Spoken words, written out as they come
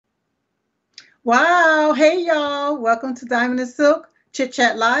Wow. Hey, y'all. Welcome to Diamond and Silk Chit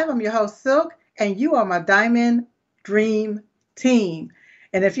Chat Live. I'm your host, Silk, and you are my Diamond Dream Team.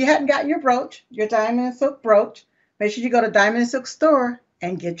 And if you hadn't got your brooch, your Diamond and Silk brooch, make sure you go to Diamond and Silk store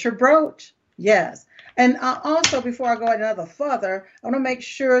and get your brooch. Yes. And also, before I go another further, I want to make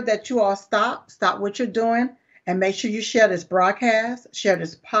sure that you all stop what you're doing, and make sure you share this broadcast, share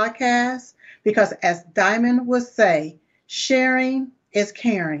this podcast, because as Diamond would say, sharing is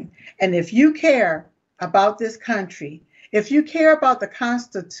caring. And if you care about this country, if you care about the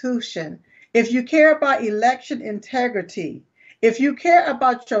Constitution, if you care about election integrity, if you care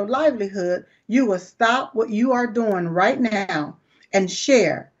about your livelihood, you will stop what you are doing right now and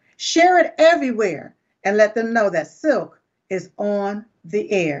share. Share it everywhere and let them know that Silk is on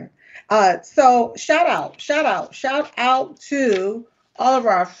the air. So shout out to all of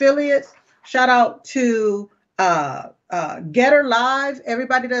our affiliates. Shout out to Getter Live,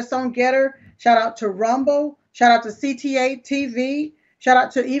 everybody that's on Getter. Shout out to Rumble. Shout out to CTA TV. Shout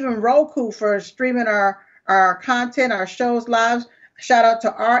out to even Roku for streaming our content, our shows live. Shout out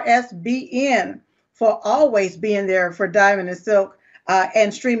to RSBN for always being there for Diamond and Silk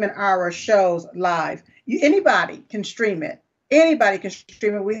and streaming our shows live. Anybody can stream it. Anybody can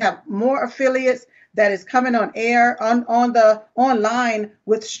stream it. We have more affiliates that is coming on air on the online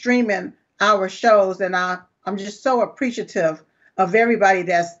with streaming our shows, and I'm just so appreciative of everybody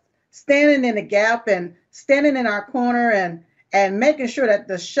that's standing in the gap and standing in our corner and making sure that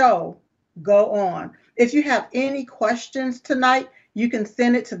the show go on. If you have any questions tonight, you can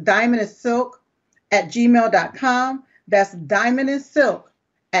send it to diamondandsilk@gmail.com. That's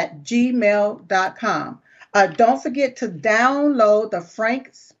diamondandsilk@gmail.com. Don't forget to download the Frank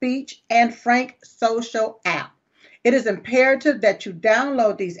Speech and Frank Social app. It is imperative that you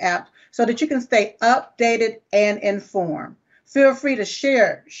download these apps so that you can stay updated and informed. Feel free to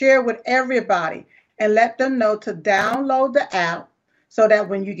share with everybody, and let them know to download the app so that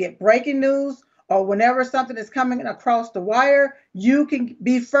when you get breaking news or whenever something is coming across the wire, you can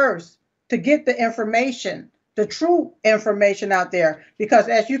be first to get the information, the true information out there. Because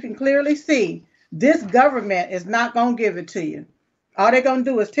as you can clearly see, this government is not going to give it to you. All they're going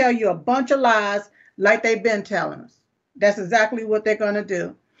to do is tell you a bunch of lies like they've been telling us. That's exactly what they're going to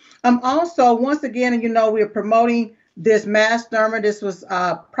do. Also, once again, we're promoting this Mass Derma. This was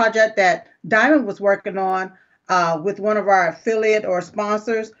a project that Diamond was working on with one of our affiliate or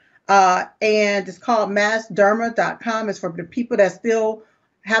sponsors. And it's called massderma.com. It's for the people that still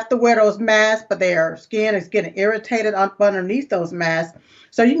have to wear those masks, but their skin is getting irritated underneath those masks.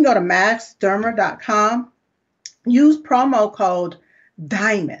 So you can go to massderma.com, use promo code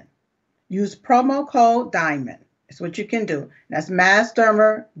DIAMOND. Use promo code DIAMOND. That's what you can do. That's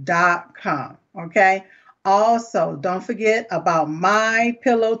massderma.com. Okay. Also, don't forget about My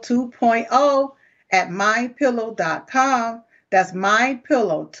Pillow 2.0 at mypillow.com. That's My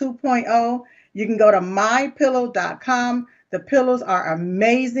Pillow 2.0. You can go to mypillow.com. The pillows are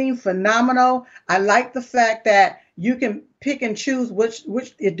amazing, phenomenal. I like the fact that you can pick and choose which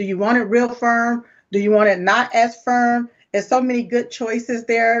do you want it real firm? Do you want it not as firm? There's so many good choices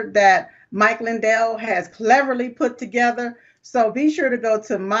there that Mike Lindell has cleverly put together. So be sure to go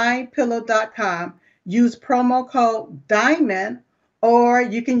to mypillow.com, use promo code DIAMOND, or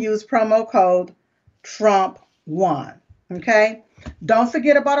you can use promo code Trump1. Okay? Don't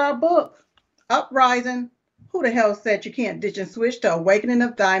forget about our book, Uprising. Who the hell said you can't ditch and switch to Awakening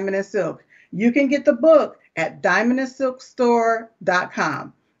of Diamond and Silk? You can get the book at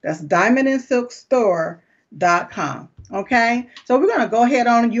diamondandsilkstore.com. That's diamondandsilkstore.com. Okay, so we're going to go ahead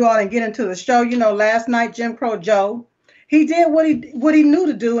on you all and get into the show. Last night, Jim Crow Joe, he did what he knew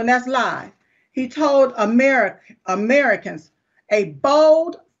to do, and that's lie. He told Americans a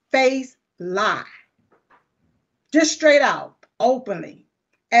bold-faced lie, just straight out, openly,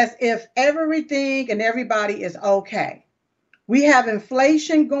 as if everything and everybody is okay. We have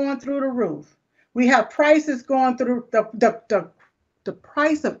inflation going through the roof. We have prices going through the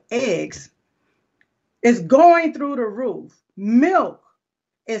price of eggs is going through the roof. Milk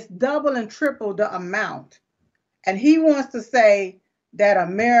is double and triple the amount. And he wants to say that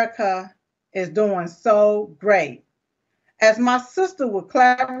America is doing so great. As my sister would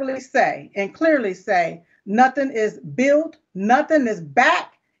cleverly say and clearly say, nothing is built, nothing is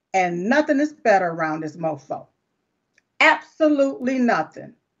back, and nothing is better around this mofo. Absolutely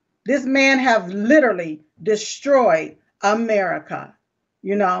nothing. This man have literally destroyed America.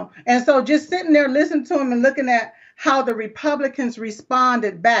 And so just sitting there listening to him and looking at how the Republicans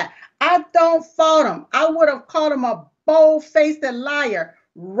responded back, I don't fault him. I would have called him a bold-faced liar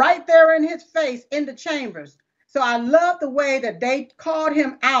right there in his face in the chambers. So I love the way that they called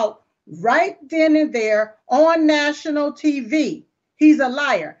him out right then and there on national TV. He's a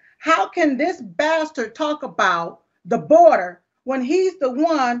liar. How can this bastard talk about the border when he's the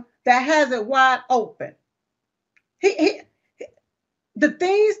one that has it wide open? He the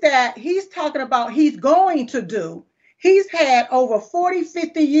things that he's talking about he's going to do, he's had over 40,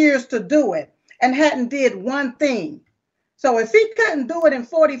 50 years to do it and hadn't did one thing. So if he couldn't do it in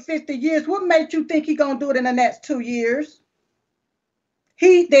 40, 50 years, what made you think he's going to do it in the next 2 years?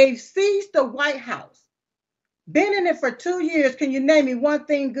 They've seized the White House. Been in it for 2 years. Can you name me one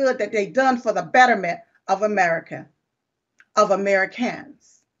thing good that they've done for the betterment of America, of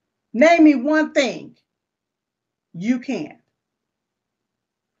Americans? Name me one thing. You can.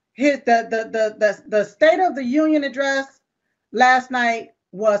 The State of the Union address last night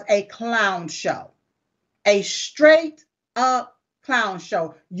was a clown show, a straight up clown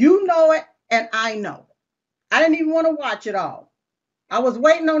show. You know it, and I know. I didn't even want to watch it all. I was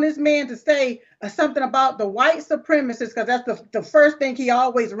waiting on this man to say something about the white supremacists, because that's the first thing he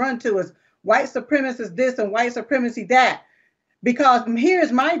always run to is white supremacists this and white supremacy that. Because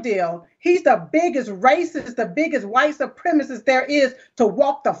here's my deal. He's the biggest racist, the biggest white supremacist there is to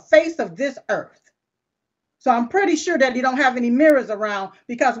walk the face of this earth. So I'm pretty sure that he don't have any mirrors around,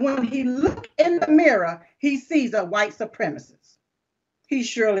 because when he look in the mirror, he sees a white supremacist. He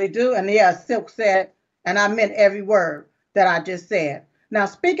surely do. And yeah, Silk said, and I meant every word that I just said. Now,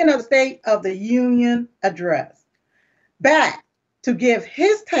 speaking of the State of the Union address, back to give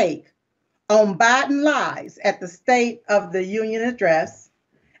his take on Biden lies at the State of the Union address,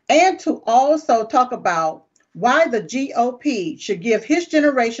 and to also talk about why the GOP should give his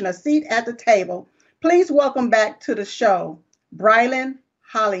generation a seat at the table, please welcome back to the show, Brylan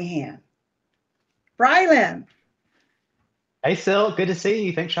Hollihan. Brylan. Hey, Sil, good to see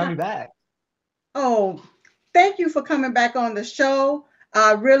you. Thanks for having me back. Oh, thank you for coming back on the show.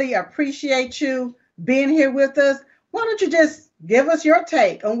 I really appreciate you being here with us. Why don't you just give us your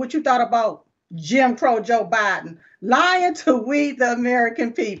take on what you thought about Jim Crow Joe Biden lying to we, the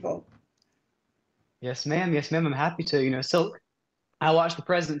American people? Yes, ma'am. Yes, ma'am. I'm happy to. So I watched the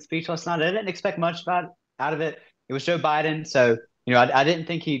president's speech last night. I didn't expect much out of it. It was Joe Biden, so I didn't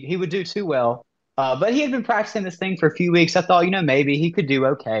think he would do too well. But he had been practicing this thing for a few weeks. I thought, maybe he could do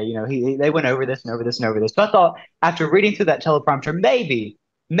okay. They went over this and over this and over this. So I thought, after reading through that teleprompter,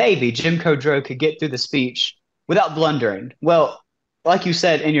 maybe Jim Crow Joe could get through the speech without blundering. Well, like you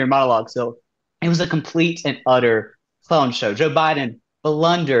said in your monologue, Sil, it was a complete and utter clown show. Joe Biden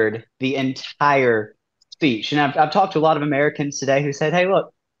blundered the entire speech. And I've talked to a lot of Americans today who said, hey,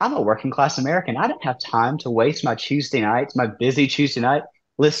 look, I'm a working class American. I don't have time to waste my Tuesday nights, my busy Tuesday night,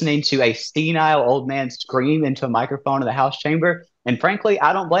 listening to a senile old man scream into a microphone in the House chamber. And frankly,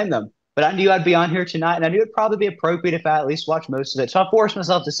 I don't blame them. But I knew I'd be on here tonight, and I knew it'd probably be appropriate if I at least watched most of it. So I forced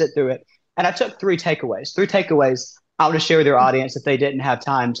myself to sit through it. And I took three takeaways I want to share with your audience if they didn't have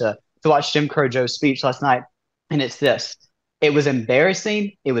time to watch Jim Crow Joe's speech last night. And it's this. It was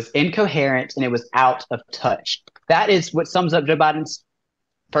embarrassing, it was incoherent, and it was out of touch. That is what sums up Joe Biden's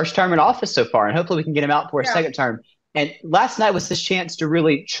first term in office so far. And hopefully we can get him out for a second term. And last night was his chance to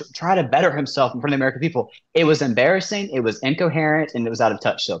really try to better himself in front of the American people. It was embarrassing, it was incoherent, and it was out of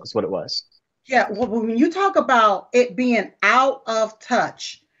touch, Silk, is what it was. Yeah, well, when you talk about it being out of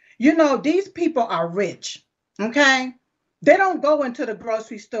touch, these people are rich, okay? They don't go into the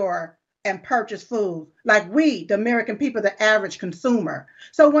grocery store and purchase food like we, the American people, the average consumer.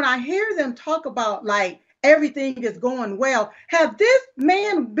 So when I hear them talk about like everything is going well, have this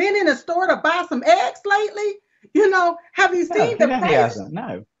man been in a store to buy some eggs lately? Have you seen the price? He hasn't,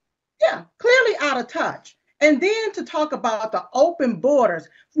 no. Yeah, clearly out of touch. And then to talk about the open borders.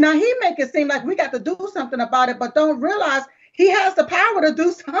 Now he make it seem like we got to do something about it, but don't realize he has the power to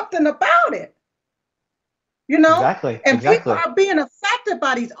do something about it. Exactly. And people are being affected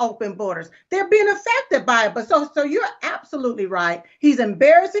by these open borders. They're being affected by it. But so you're absolutely right. He's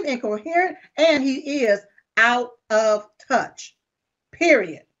embarrassing, incoherent, and he is out of touch.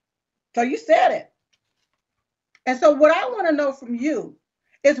 Period. So you said it. And so what I want to know from you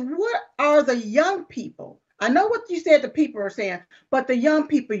is, what are the young people? I know what you said the people are saying, but the young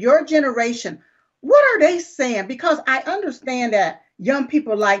people, your generation, what are they saying? Because I understand that young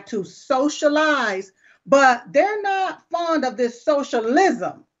people like to socialize, but they're not fond of this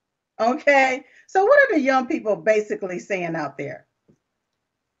socialism. Okay. So what are the young people basically saying out there?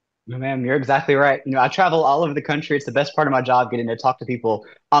 Ma'am, you're exactly right. I travel all over the country. It's the best part of my job, getting to talk to people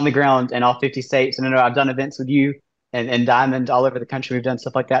on the ground in all 50 states. And I know I've done events with you and Diamond all over the country. We've done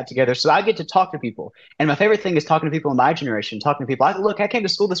stuff like that together. So I get to talk to people. And my favorite thing is talking to people in my generation, talking to people. I came to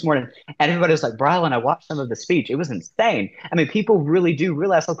school this morning and everybody was like, Brylan, I watched some of the speech. It was insane. I mean, people really do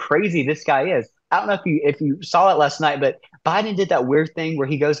realize how crazy this guy is. I don't know if you saw it last night, but Biden did that weird thing where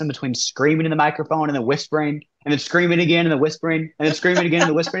he goes in between screaming in the microphone and then whispering and then screaming again and then whispering and then screaming again and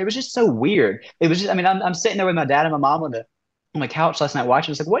then whispering. It was just so weird. It was just, I mean, I'm sitting there with my dad and my mom on the couch last night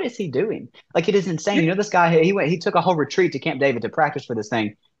watching. It's like, what is he doing? Like, it is insane. You know, this guy, he took a whole retreat to Camp David to practice for this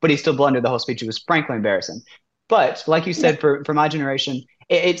thing, but he still blundered the whole speech. It was frankly embarrassing. But like you said, for my generation,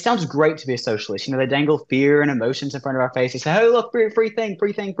 it sounds great to be a socialist. You know, they dangle fear and emotions in front of our face. They say, "Oh, look, free thing,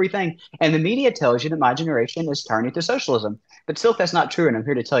 free thing, free thing," and the media tells you that my generation is turning to socialism. But still, that's not true, and I'm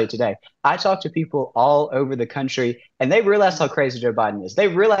here to tell you today. I talk to people all over the country, and they realize how crazy Joe Biden is. They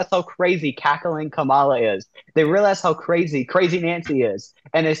realize how crazy cackling Kamala is. They realize how crazy Nancy is,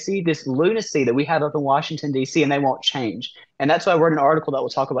 and they see this lunacy that we have up in Washington D.C., and they won't change. And that's why I wrote an article that we'll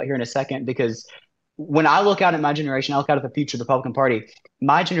talk about here in a second, because when I look out at my generation, I look out at the future of the Republican Party.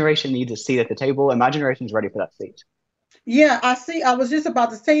 My generation needs a seat at the table, and my generation is ready for that seat. Yeah, I see. I was just about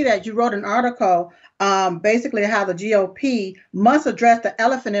to say that you wrote an article, basically how the GOP must address the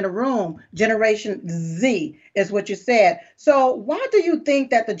elephant in the room. Generation Z is what you said. So why do you think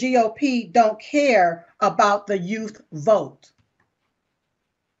that the GOP don't care about the youth vote?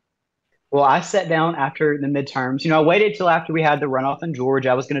 Well, I sat down after the midterms. You know, I waited till after we had the runoff in Georgia.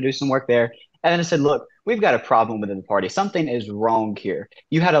 I was going to do some work there. And then I said, look, we've got a problem within the party. Something is wrong here.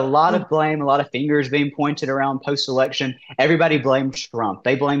 You had a lot Mm. of blame, a lot of fingers being pointed around post-election. Everybody blamed Trump.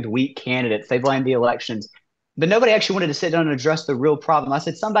 They blamed weak candidates. They blamed the elections. But nobody actually wanted to sit down and address the real problem. I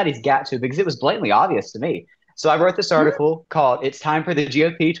said, somebody's got to, because it was blatantly obvious to me. So I wrote this Mm. article called "It's Time for the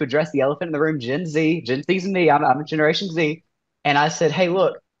GOP to Address the Elephant in the Room." Gen Z, Gen Z's and me. I'm Generation Z. And I said, hey,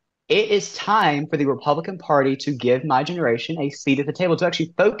 look, it is time for the Republican Party to give my generation a seat at the table, to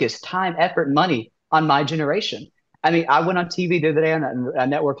actually focus time, effort, money on my generation. I mean, I went on TV the other day on a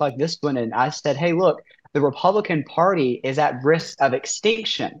network like this one, and I said, hey, look, the Republican Party is at risk of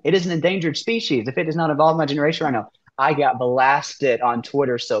extinction. It is an endangered species if it does not involve my generation right now. I got blasted on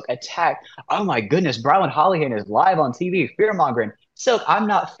Twitter, Silk, attacked. Oh my goodness, Brian Hollyhan is live on TV, fear mongering. Silk, I'm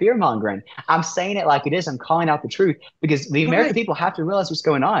not fear mongering. I'm saying it like it is. I'm calling out the truth, because the American Right. people have to realize what's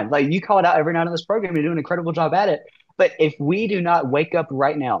going on. Like, you call it out every night on this program, you're doing an incredible job at it. But if we do not wake up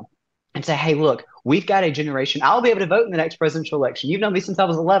right now and say, hey, look, we've got a generation. I'll be able to vote in the next presidential election. You've known me since I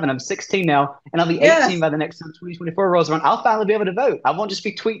was 11. I'm 16 now, and I'll be 18 Yes. by the next time 2024 rolls around. I'll finally be able to vote. I won't just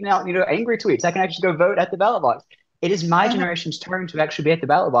be tweeting out, angry tweets. I can actually go vote at the ballot box. It is my Uh-huh. generation's turn to actually be at the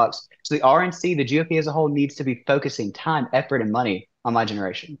ballot box. So the RNC, the GOP as a whole, needs to be focusing time, effort, and money on my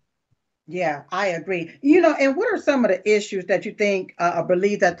generation. Yeah, I agree. And what are some of the issues that you think or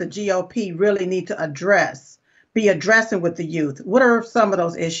believe that the GOP really need to be addressing with the youth? What are some of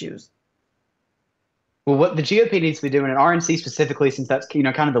those issues? Well, what the GOP needs to be doing, and RNC specifically, since that's kind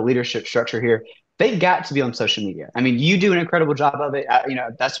of the leadership structure here, they've got to be on social media. I mean, you do an incredible job of it.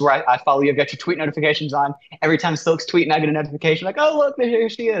 That's where I follow you. I've got your tweet notifications on. Every time Silk's tweeting, I get a notification like, "Oh, look, here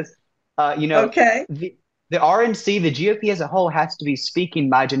she is." Uh, you know, Okay. the RNC, the GOP as a whole, has to be speaking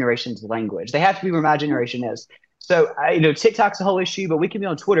my generation's language. They have to be where my generation is. So, TikTok's a whole issue, but we can be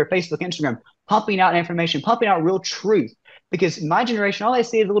on Twitter, Facebook, Instagram, pumping out information, pumping out real truth. Because my generation, all they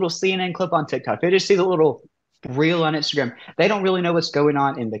see is a little CNN clip on TikTok. They just see the little reel on Instagram. They don't really know what's going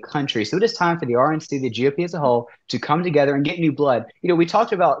on in the country. So it is time for the RNC, the GOP as a whole, to come together and get new blood. We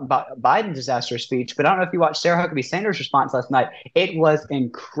talked about Biden's disastrous speech, but I don't know if you watched Sarah Huckabee Sanders' response last night. It was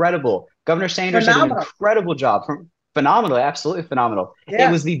incredible. Governor Sanders did an Phenomenal. incredible job. Phenomenal, absolutely phenomenal. It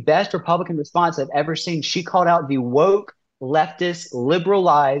Yeah. was the best Republican response I've ever seen. She called out the woke, leftist, liberal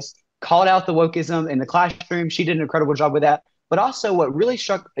lies, called out the wokeism in the classroom. She did an incredible job with that. But also, what really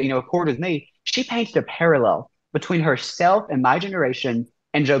struck a chord with me, she painted a parallel between herself and my generation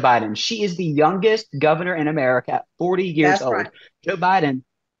and Joe Biden. She is the youngest governor in America at 40 years That's old. right. Joe Biden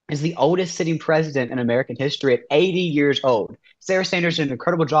is the oldest sitting president in American history at 80 years old. Sarah Sanders did an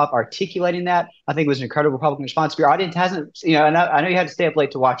incredible job articulating that. I think it was an incredible Republican response. If your audience hasn't, I know you had to stay up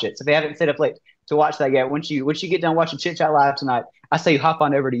late to watch it. So if they haven't stayed up late to watch that yet, once you get done watching Chit Chat Live tonight, I say you hop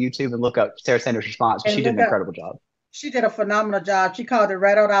on over to YouTube and look up Sarah Sanders' response, because she And did look an up. incredible job. She did a phenomenal job. She called it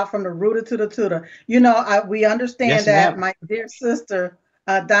right on out from the rooter to the tutor. We understand Yes, that ma'am. my dear sister,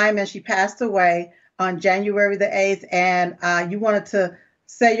 Diamond, she passed away on January the 8th, and you wanted to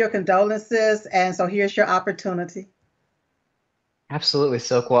say your condolences. And so here's your opportunity. Absolutely,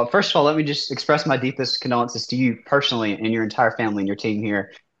 Silk. Well, first of all, let me just express my deepest condolences to you personally and your entire family and your team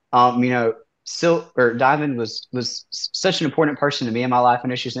here. Um, you know, Silk or Diamond was such an important person to me in my life. I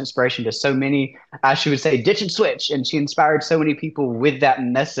know she's an inspiration to so many. As she would say, ditch and switch, and she inspired so many people with that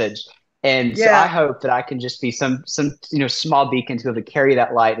message. And so I Yeah. hope that I can just be some small beacon to be able to carry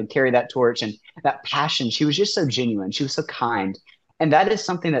that light and carry that torch and that passion. She was just so genuine. She was so kind. And that is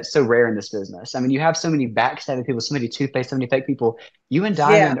something that's so rare in this business. I mean, you have so many backstabbing people, so many toothpaste, so many fake people. You and Yeah.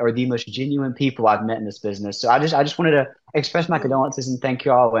 Diamond are the most genuine people I've met in this business. So I just wanted to express my condolences and thank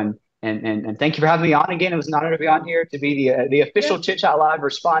you all and thank you for having me on again. It was an honor to be on here to be the Yeah. official Chit Chat Live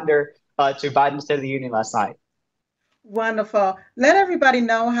responder to Biden's State of the Union last night. Wonderful. Let everybody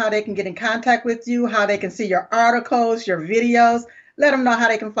know how they can get in contact with you, how they can see your articles, your videos. Let them know how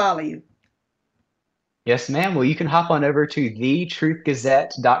they can follow you. Yes, ma'am. Well, you can hop on over to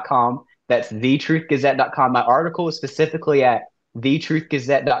thetruthgazette.com. That's thetruthgazette.com. My article is specifically at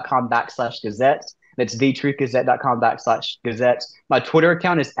thetruthgazette.com/gazette. That's thetruthgazette.com/gazette. My Twitter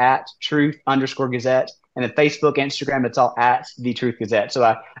account is at truth_gazette. And then Facebook, Instagram, it's all at the Truth Gazette. So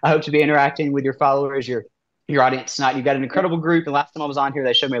I hope to be interacting with your followers, your audience tonight. You've got an incredible group. And last time I was on here,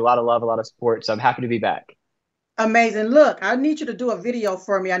 they showed me a lot of love, a lot of support. So I'm happy to be back. Amazing. Look, I need you to do a video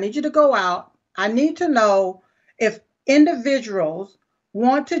for me. I need you to go out. I need to know if individuals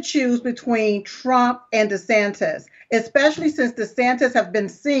want to choose between Trump and DeSantis, especially since DeSantis have been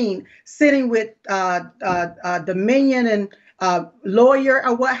seen sitting with Dominion and lawyer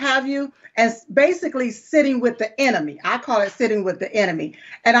or what have you, and basically sitting with the enemy. I call it sitting with the enemy.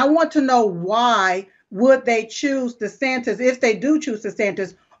 And I want to know why would they choose DeSantis if they do choose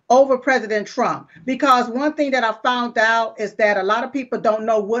DeSantis over President Trump, because one thing that I found out is that a lot of people don't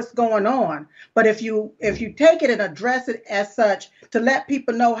know what's going on. But if you take it and address it as such to let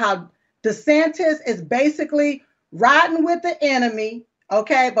people know how DeSantis is basically riding with the enemy,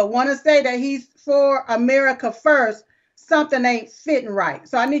 okay, but want to say that he's for America first, something ain't fitting right.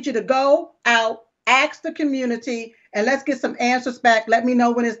 So I need you to go out, ask the community, and let's get some answers back. Let me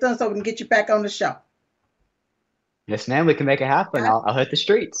know when it's done so we can get you back on the show. Yes, ma'am. We can make it happen. I'll hit the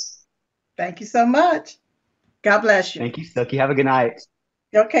streets. Thank you so much. God bless you. Thank you, Silky. Have a good night.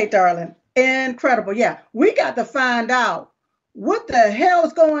 Okay, darling. Incredible. Yeah, we got to find out what the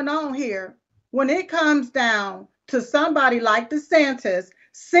hell's going on here when it comes down to somebody like DeSantis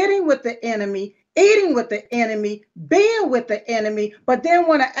sitting with the enemy, eating with the enemy, being with the enemy, but then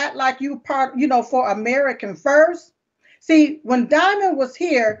want to act like you part, for American first. See, when Diamond was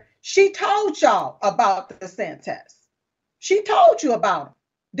here, she told y'all about DeSantis. She told you about him.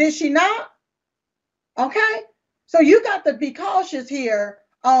 Did she not? Okay. So you got to be cautious here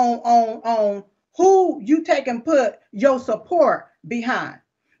on who you take and put your support behind.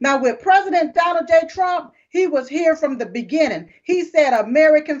 Now, with President Donald J. Trump, he was here from the beginning. He said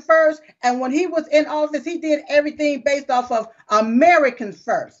American first. And when he was in office, he did everything based off of American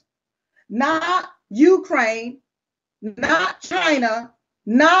first. Not Ukraine, not China,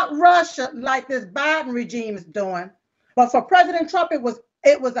 not Russia, like this Biden regime is doing. But for President Trump, it was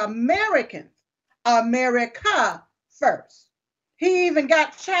Americans, America first. He even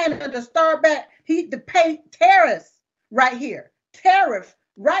got China to start back. To pay tariffs right here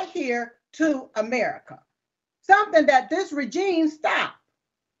to America. Something that this regime stopped.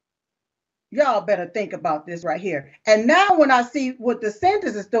 Y'all better think about this right here. And now when I see what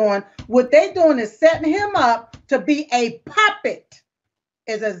DeSantis is doing, what they doing is setting him up to be a puppet.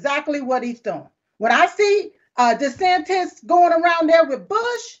 Is exactly what he's doing. When I see DeSantis going around there with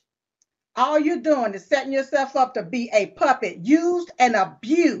Bush, all you're doing is setting yourself up to be a puppet, used and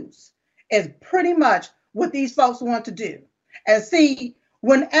abused is pretty much what these folks want to do. And see,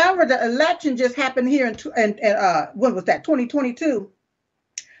 whenever the election just happened here in what was that, 2022,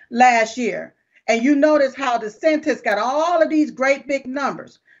 last year, and you notice how DeSantis got all of these great big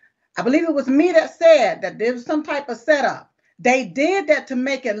numbers. I believe it was me that said that there was some type of setup. They did that to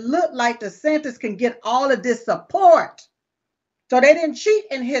make it look like DeSantis can get all of this support. So they didn't cheat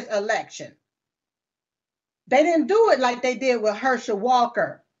in his election. They didn't do it like they did with Herschel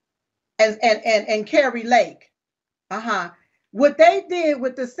Walker and Kari Lake. What they did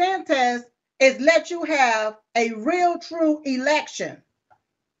with DeSantis is let you have a real, true election.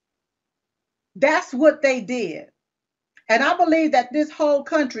 That's what they did. And I believe that this whole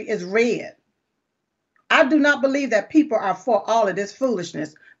country is red. I do not believe that people are for all of this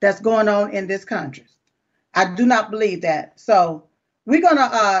foolishness that's going on in this country. I do not believe that. So we're going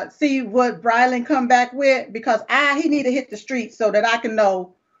to see what Brylan come back with, because he need to hit the streets so that I can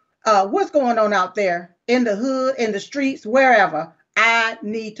know what's going on out there in the hood, in the streets, wherever. I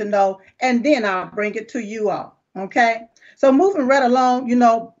need to know, and then I'll bring it to you all. Okay. So moving right along,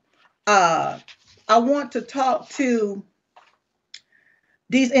 I want to talk to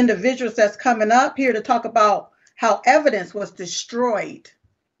these individuals that's coming up here to talk about how evidence was destroyed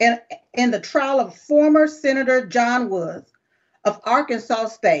in the trial of former Senator John Woods of Arkansas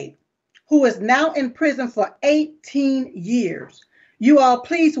State, who is now in prison for 18 years. You all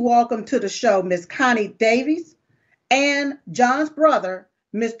please welcome to the show Miss Connie Davies and John's brother,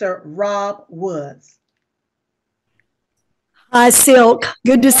 Mr. Rob Woods. Hi, Silk.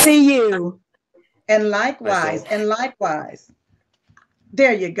 Good to see you. And likewise, and likewise.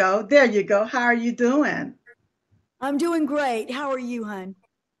 There you go. There you go. How are you doing? I'm doing great. How are you, hon?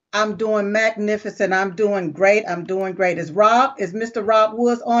 I'm doing magnificent. I'm doing great. I'm doing great. Is Mr. Rob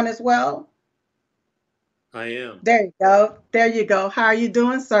Woods on as well? I am. There you go. There you go. How are you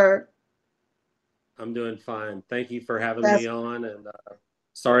doing, sir? I'm doing fine. Thank you for having me on, and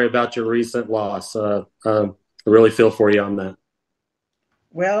sorry about your recent loss. I really feel for you on that.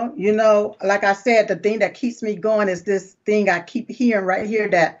 Well, you know, like I said, the thing that keeps me going is this thing I keep hearing right here,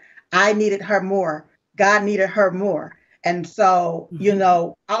 that I needed her more. God needed her more. And so, you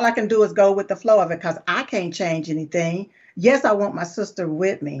know, all I can do is go with the flow of it, because I can't change anything. Yes, I want my sister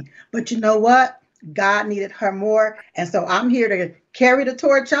with me, but you know what? God needed her more. And so I'm here to carry the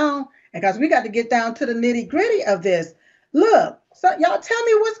torch on, because we got to get down to the nitty gritty of this. Look, so y'all tell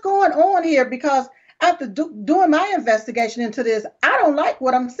me what's going on here, because after doing my investigation into this, I don't like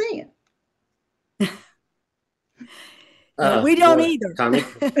what I'm seeing. We don't either. Tommy,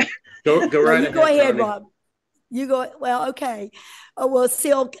 go right ahead. Go ahead, Tommy. Rob. You go. Well, okay. Well,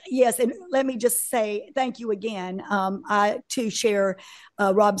 Silk, yes. And let me just say thank you again. I too share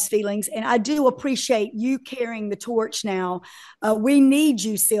Rob's feelings, and I do appreciate you carrying the torch now. We need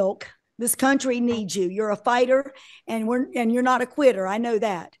you, Silk. This country needs you. You're a fighter, and you're not a quitter. I know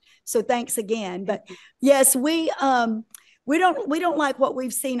that. So thanks again. But yes, we don't like what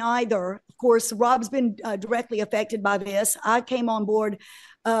we've seen either. Of course, Rob's been directly affected by this. I came on board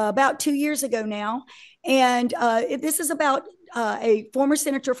about 2 years ago now, and this is about a former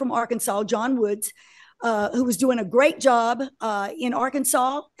senator from Arkansas, John Woods, who was doing a great job in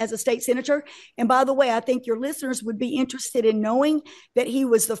Arkansas as a state senator. And by the way, I think your listeners would be interested in knowing that he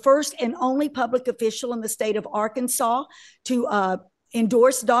was the first and only public official in the state of Arkansas to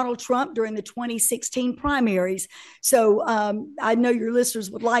endorsed Donald Trump during the 2016 primaries. So I know your listeners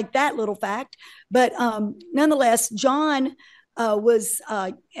would like that little fact. But nonetheless, John was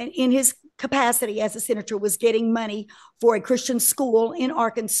in his capacity as a senator was getting money for a Christian school in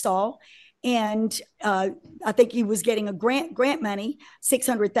Arkansas. And I think he was getting a grant money,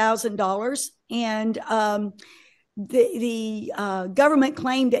 $600,000. And the government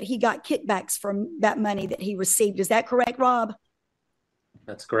claimed that he got kickbacks from that money that he received. Is that correct, Rob?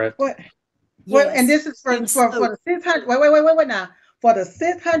 That's correct. Well, and this is for the 600. Wait now. For the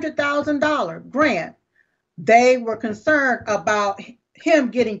 $600,000 grant, they were concerned about him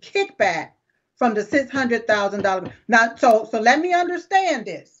getting kickback from the $600,000. Now, so let me understand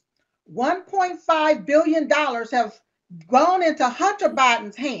this. $1.5 billion have gone into Hunter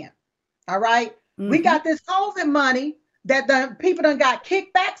Biden's hand. All right. We got this COVID money that the people done got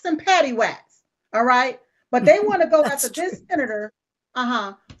kickbacks and paddywhacks. All right. But they want to go after this senator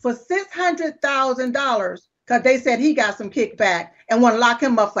for $600,000 because they said he got some kickback and want to lock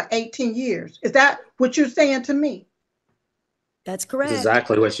him up for 18 years. Is that what you're saying to me? That's correct. That's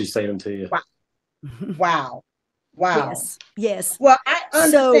exactly what she's saying to you. Wow. Yes. Well, I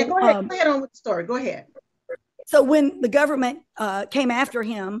understand. So, go ahead on with the story. Go ahead. So when the government came after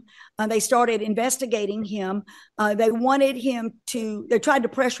him, they started investigating him. They tried to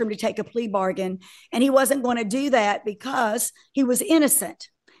pressure him to take a plea bargain, and he wasn't going to do that because he was innocent.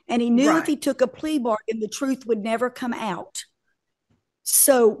 And he knew if he took a plea bargain, the truth would never come out.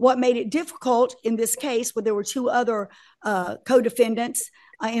 So what made it difficult in this case, where there were two other co-defendants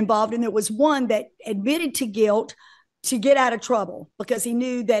involved, and there was one that admitted to guilt to get out of trouble, because he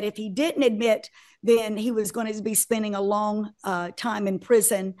knew that if he didn't admit, then he was going to be spending a long time in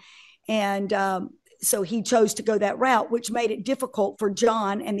prison. And so he chose to go that route, which made it difficult for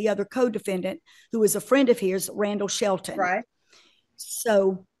John and the other co-defendant, who was a friend of his, Randall Shelton. Right.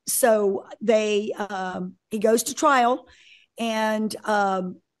 So he goes to trial, and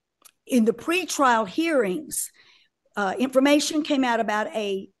in the pre-trial hearings, information came out about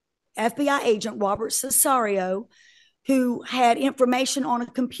a FBI agent, Robert Cesario, who had information on a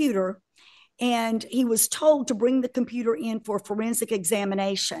computer, and he was told to bring the computer in for forensic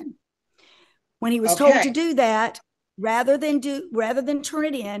examination. When he was told to do that, rather than turn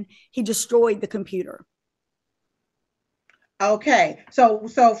it in, he destroyed the computer. Okay, so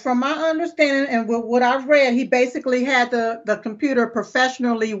from my understanding and what I've read, he basically had the computer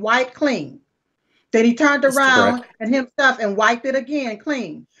professionally wiped clean. Then he turned That's around correct. and himself and wiped it again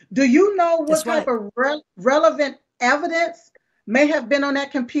clean. Do you know what That's type right. of relevant evidence may have been on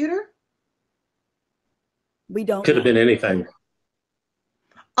that computer? We don't Could have know. been anything.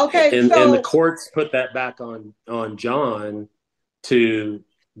 Okay, And so the courts put that back on John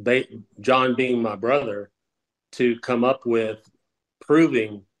John being my brother, to come up with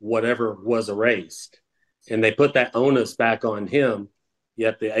proving whatever was erased. And they put that onus back on him.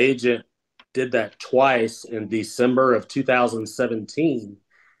 Yet the agent did that twice in December of 2017.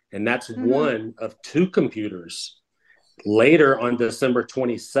 And that's one of two computers. Later, on December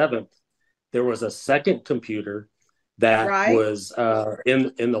 27th, there was a second computer that was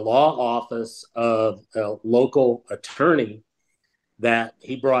in the law office of a local attorney, that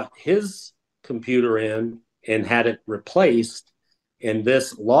he brought his computer in and had it replaced. And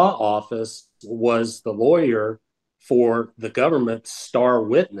this law office was the lawyer for the government's star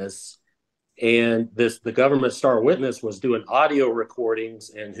witness. And the government star witness was doing audio recordings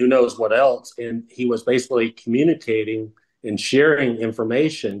and who knows what else. And he was basically communicating and sharing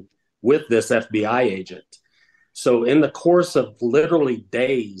information with this FBI agent. So in the course of literally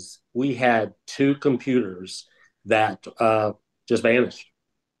days, we had two computers that just vanished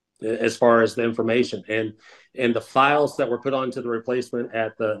as far as the information and the files that were put onto the replacement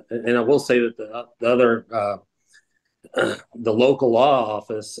and I will say that the other the local law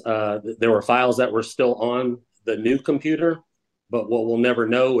office, there were files that were still on the new computer, but what we'll never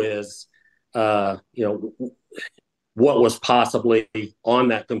know is what was possibly on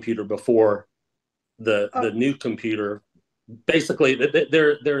that computer before the new computer. Basically,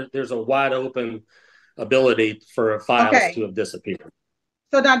 there's a wide open ability for files to have disappeared.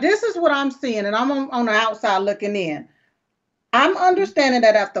 So now this is what I'm seeing, and I'm on the outside looking in. I'm understanding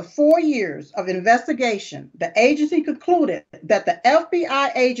that after 4 years of investigation, the agency concluded that the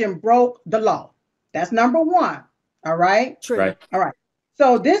FBI agent broke the law. That's number one. All right? True. Right. All right.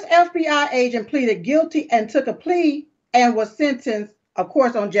 So this FBI agent pleaded guilty and took a plea and was sentenced, of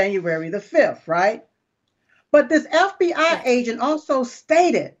course, on January the 5th, right? But this FBI agent also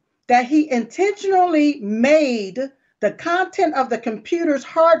stated that he intentionally made the content of the computer's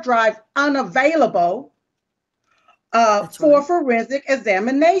hard drive unavailable for forensic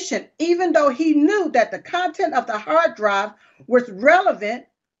examination, even though he knew that the content of the hard drive was relevant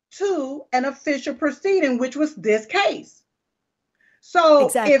to an official proceeding, which was this case. So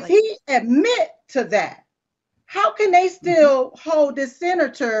if he admit to that, how can they still hold this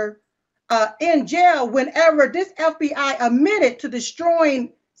senator in jail whenever this FBI admitted to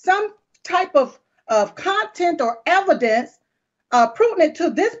destroying some type of content or evidence pertinent to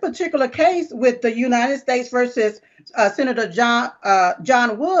this particular case with the United States versus Senator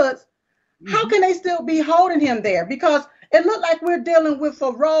John Woods? How can they still be holding him there? Because it looked like we're dealing with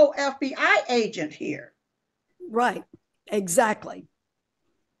a rogue FBI agent here. Right. Exactly.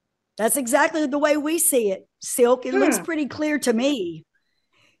 That's exactly the way we see it, Silk. It looks pretty clear to me.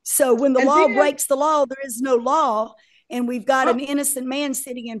 So when the law breaks the law, there is no law. And we've got an innocent man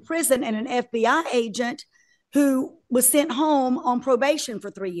sitting in prison and an FBI agent who was sent home on probation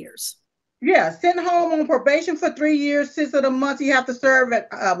for 3 years. Yeah, sent home on probation for 3 years. 6 of the months you have to serve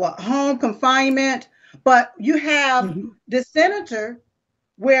at home confinement. But you have the senator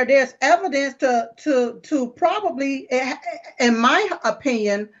where there's evidence to probably, in my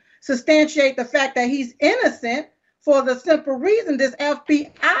opinion, substantiate the fact that he's innocent for the simple reason this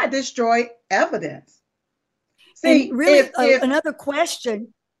FBI destroyed evidence. See, and really, another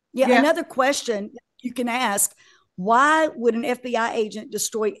question. Another question you can ask: why would an FBI agent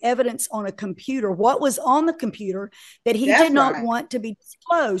destroy evidence on a computer? What was on the computer that he did not want to be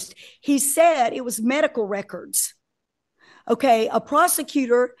disclosed? He said it was medical records. Okay, a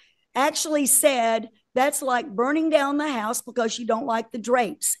prosecutor actually said that's like burning down the house because you don't like the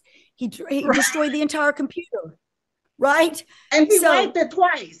drapes. He destroyed the entire computer. Right? And he wiped it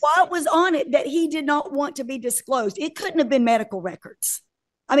twice. What was on it that he did not want to be disclosed? It couldn't have been medical records.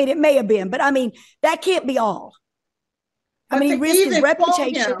 I mean, it may have been, but I mean, that can't be all. I mean, he risked his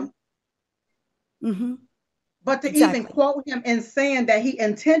reputation. But to even quote him in saying that he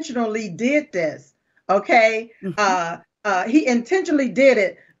intentionally did this, okay? He intentionally did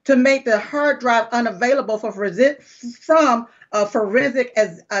it to make the hard drive unavailable from forensic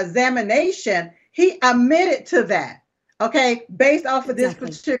examination. He admitted to that. Okay, based off of this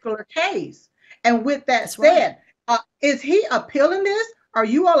particular case. And with that said, is he appealing this? Are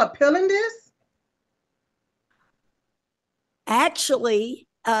you all appealing this? Actually,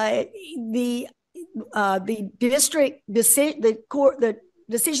 the decision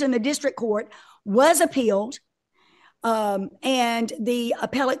in the district court was appealed. and the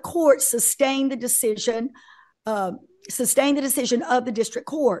appellate court sustained the decision of the district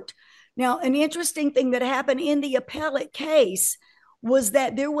court. Now, an interesting thing that happened in the appellate case was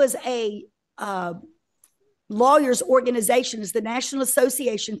that there was a lawyers organization, the National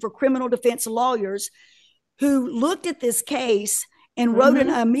Association for Criminal Defense Lawyers, who looked at this case and wrote an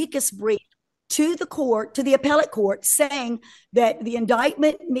amicus brief to the court, to the appellate court, saying that the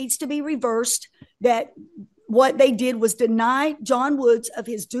indictment needs to be reversed, that what they did was deny John Woods of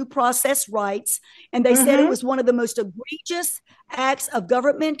his due process rights. And they said it was one of the most egregious acts of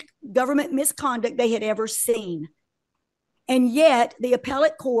government misconduct they had ever seen. And yet the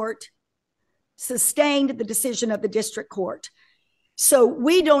appellate court sustained the decision of the district court. So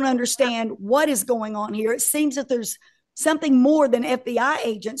we don't understand what is going on here. It seems that there's something more than FBI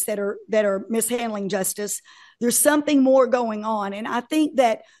agents that are mishandling justice. There's something more going on. And I think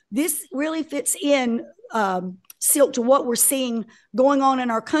that this really fits in, Silk, to what we're seeing going on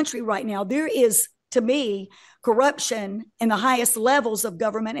in our country right now. There is, to me, corruption in the highest levels of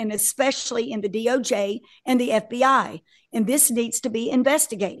government, and especially in the DOJ and the FBI. And this needs to be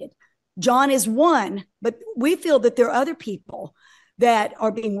investigated. John is one, but we feel that there are other people that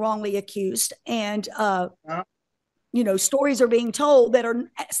are being wrongly accused. And, stories are being told that are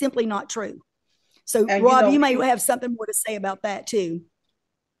simply not true. So, and Rob, you may have something more to say about that too.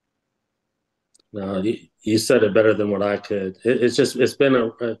 No, you said it better than what I could. It's been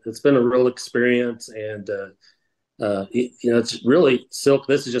a real experience, and it's really, Silk.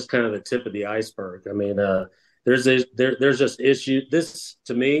 This is just kind of the tip of the iceberg. I mean, there's just issues. This,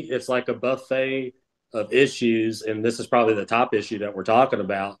 to me, it's like a buffet of issues, and this is probably the top issue that we're talking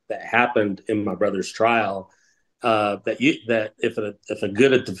about that happened in my brother's trial. That if a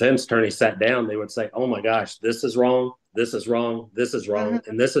good defense attorney sat down, they would say, "Oh my gosh, this is wrong, this is wrong, this is wrong,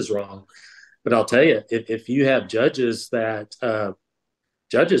 and this is wrong." But I'll tell you, if you have judges can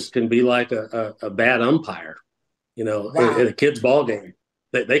be like a bad umpire, in a kid's ball game.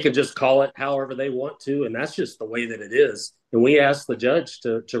 They can just call it however they want to, and that's just the way that it is. And we asked the judge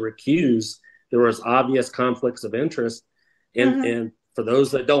to recuse. There was obvious conflicts of interest, and for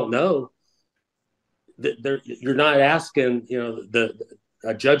those that don't know, you're not asking,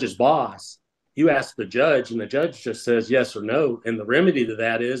 a judge's boss. You ask the judge, and the judge just says yes or no. And the remedy to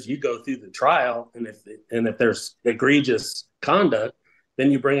that is you go through the trial, and if there's egregious conduct,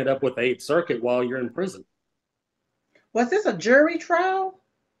 then you bring it up with the Eighth Circuit while you're in prison. Was this a jury trial?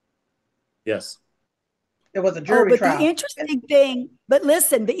 Yes. It was a jury trial. The interesting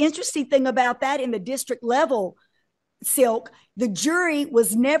thing about that in the district level, Silk, the jury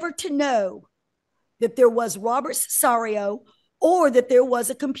was never to know that there was Robert Cesario or that there was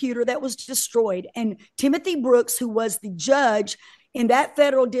a computer that was destroyed. And Timothy Brooks, who was the judge in that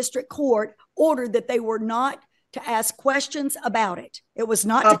federal district court, ordered that they were not to ask questions about it. It was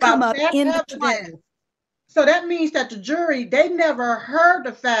not to come up in the trial. So that means that the jury, they never heard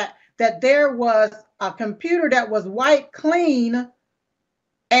the fact that there was a computer that was wiped clean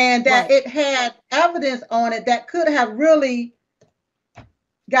and that it had evidence on it that could have really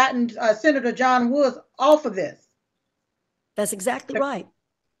gotten Senator John Woods off of this. That's exactly right.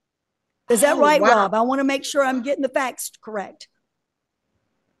 Is that right, wow. Rob? I want to make sure I'm getting the facts correct.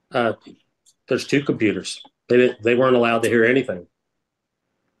 There's two computers. They weren't allowed to hear anything.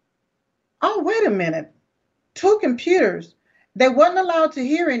 Oh, wait a minute. Two computers. They weren't allowed to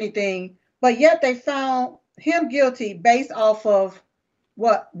hear anything, but yet they found him guilty based off of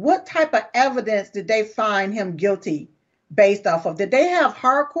what type of evidence did they find him guilty based off of? Did they have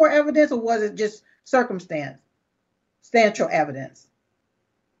hardcore evidence, or was it just circumstantial evidence?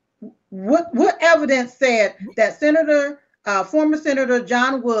 What evidence said that former Senator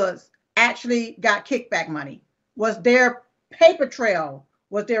John Woods actually got kickback money? Was there paper trail?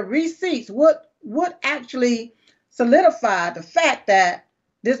 Was there receipts? What actually solidified the fact that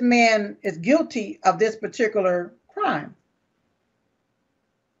this man is guilty of this particular crime?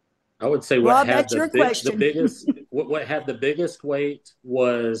 I would say what had the biggest weight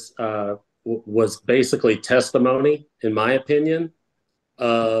was basically testimony, in my opinion,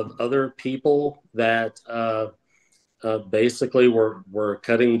 of other people that basically were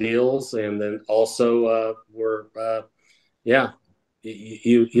cutting deals, and then also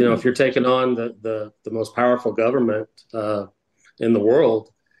if you're taking on the most powerful government in the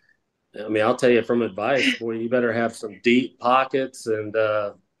world, I mean, I'll tell you from advice, boy, you better have some deep pockets and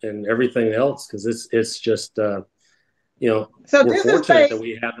everything else, because it's just so we're fortunate that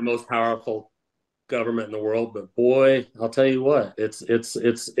we have the most powerful government in the world, but boy, I'll tell you what,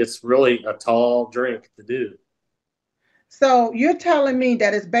 it's really a tall drink to do. So you're telling me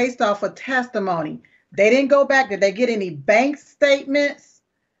that it's based off of testimony. They didn't go back. Did they get any bank statements?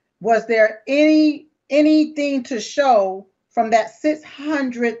 Was there anything to show from that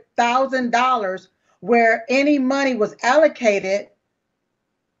 $600,000 where any money was allocated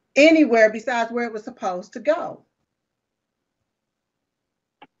anywhere besides where it was supposed to go?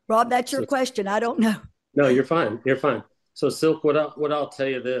 Rob, that's your question. I don't know. No, you're fine. You're fine. So, Silk, what I'll tell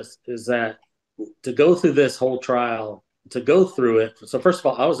you this is that to go through this whole trial, to go through it. So, first of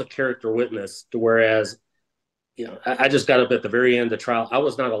all, I was a character witness, to whereas, I just got up at the very end of the trial. I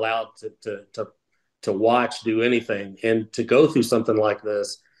was not allowed to watch, do anything, and to go through something like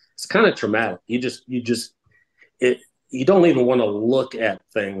this, it's kind of traumatic. You don't even want to look at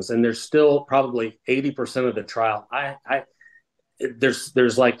things, and there's still probably 80% of the trial.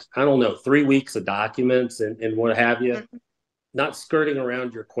 There's like, I don't know, 3 weeks of documents and what have you. Not skirting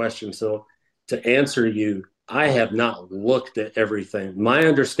around your question. So to answer you, I have not looked at everything. My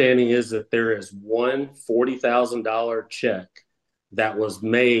understanding is that there is one $40,000 check that was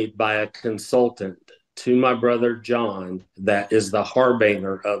made by a consultant to my brother John that is the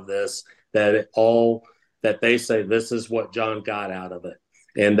harbinger of this, that they say this is what John got out of it.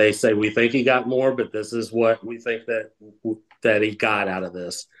 And they say, we think he got more, but this is what we think that he got out of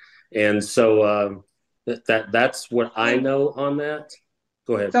this. And so that's what I know on that.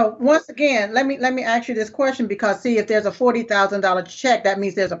 Go ahead. So once again, let me ask you this question, because see, if there's a $40,000 check, that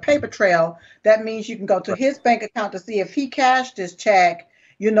means there's a paper trail. That means you can go to his bank account to see if he cashed this check,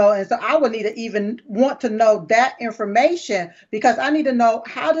 and so I would need to even want to know that information, because I need to know,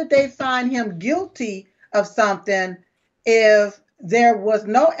 how did they find him guilty of something if there was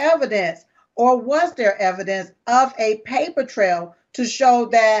no evidence, or was there evidence of a paper trail to show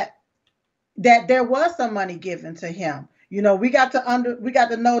that there was some money given to him? We got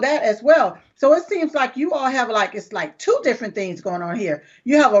to know that as well. So it seems like you all have it's like two different things going on here.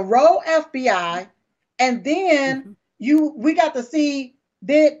 You have a rogue FBI, and then we got to see,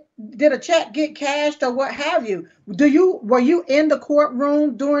 did a check get cashed or what have you? Were you in the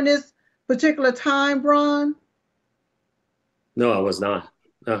courtroom during this particular time, Bron? No, I was not.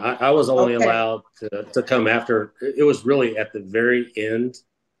 I was only allowed to come after. It was really at the very end.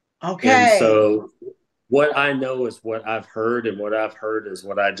 Okay. And so what I know is what I've heard, and what I've heard is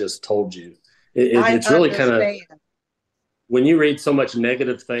what I just told you. It's really kind of, when you read so much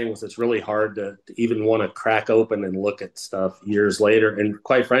negative things, it's really hard to even want to crack open and look at stuff years later. And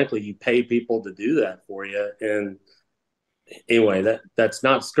quite frankly, you pay people to do that for you. And anyway, that's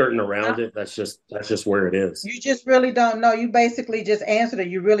not skirting around it. That's just where it is. You just really don't know. You basically just answered it.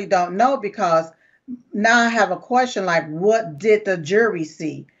 You really don't know, because now I have a question, like, what did the jury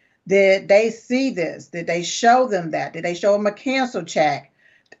see? Did they see this? Did they show them that? Did they show them a cancel check,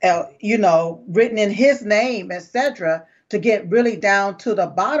 written in his name, etc., to get really down to the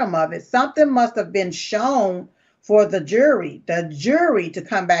bottom of it? Something must have been shown for the jury to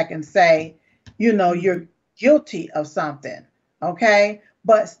come back and say, you're guilty of something. Okay.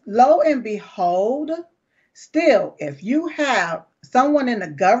 But lo and behold, still, if you have someone in the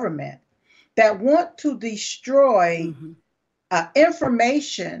government that want to destroy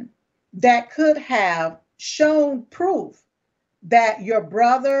information that could have shown proof that your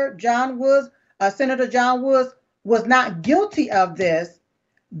brother John Woods, Senator John Woods, was not guilty of this,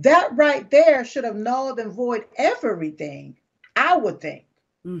 that right there should have nulled and void everything, I would think.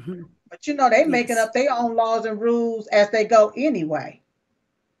 But they making up their own laws and rules as they go anyway.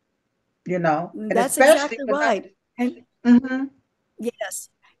 And that's exactly right. Yes.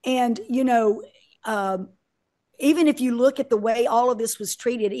 And even if you look at the way all of this was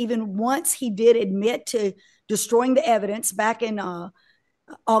treated, even once he did admit to destroying the evidence back in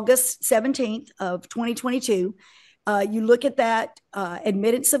August 17th of 2022, you look at that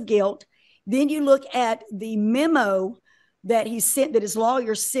admittance of guilt. Then you look at the memo that his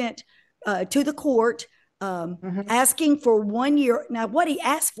lawyer sent to the court, asking for 1 year. Now, what he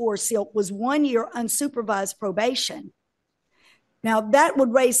asked for, Silk, was 1 year unsupervised probation. Now, that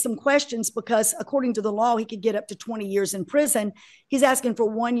would raise some questions, because according to the law, he could get up to 20 years in prison. He's asking for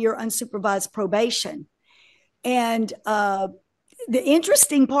 1 year unsupervised probation. And the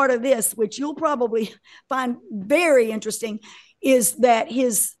interesting part of this, which you'll probably find very interesting, is that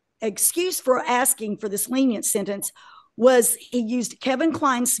his excuse for asking for this lenient sentence was he used Kevin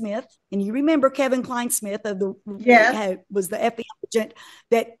Clinesmith. And you remember Kevin Clinesmith was the FBI agent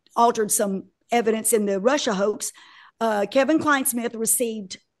that altered some evidence in the Russia hoax. Kevin Clinesmith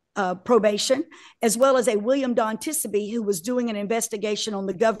received probation, as well as a William Don Tissaby, who was doing an investigation on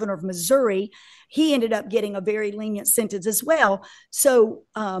the governor of Missouri. He ended up getting a very lenient sentence as well. So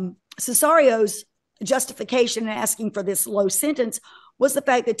Cesario's justification in asking for this low sentence was the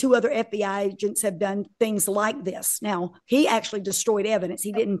fact that 2 other FBI agents have done things like this. Now, he actually destroyed evidence.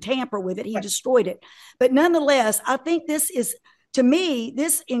 He didn't tamper with it. He destroyed it. But nonetheless, I think this is, to me,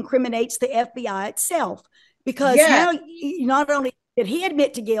 this incriminates the FBI itself, because now not only did he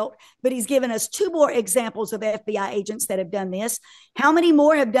admit to guilt, but he's given us 2 more examples of FBI agents that have done this. How many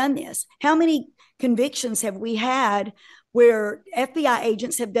more have done this? How many convictions have we had where FBI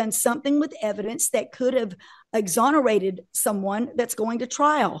agents have done something with evidence that could have exonerated someone that's going to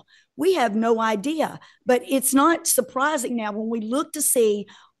trial? We have no idea. But it's not surprising now when we look to see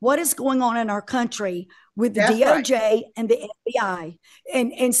what is going on in our country with the DOJ and the FBI.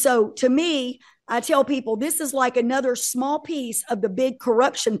 And so to me, I tell people this is like another small piece of the big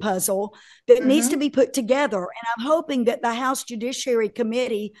corruption puzzle that needs to be put together. And I'm hoping that the House Judiciary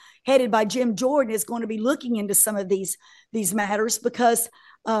Committee, headed by Jim Jordan, is going to be looking into some of these matters, because,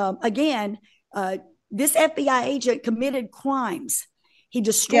 again, this FBI agent committed crimes. He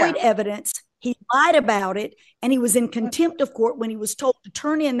destroyed evidence. He lied about it, and he was in contempt of court when he was told to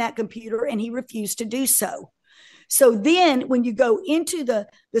turn in that computer, and he refused to do so. So then when you go into the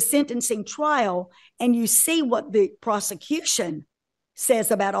sentencing trial and you see what the prosecution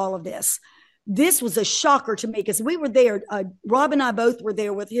says about all of this, this was a shocker to me, because we were there. Rob and I both were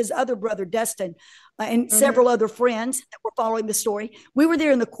there with his other brother, Dustin, and several other friends that were following the story. We were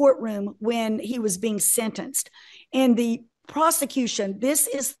there in the courtroom when he was being sentenced. And the prosecution, this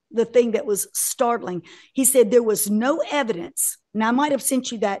is the thing that was startling. He said there was no evidence. Now, I might have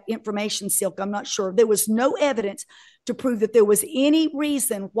sent you that information, Silk. I'm not sure. There was no evidence to prove that there was any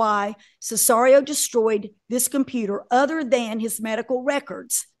reason why Cesario destroyed this computer other than his medical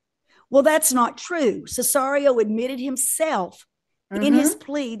records. Well, that's not true. Cesario admitted himself in his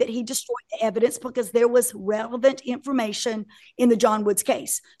plea that he destroyed the evidence because there was relevant information in the John Woods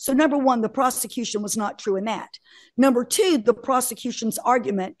case. So number one, the prosecution was not true in that. Number two, the prosecution's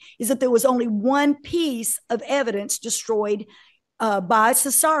argument is that there was only one piece of evidence destroyed by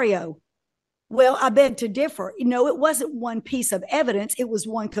Cesario. Well, I beg to differ. You know, it wasn't one piece of evidence. It was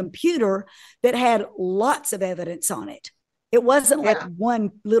one computer that had lots of evidence on it. It wasn't like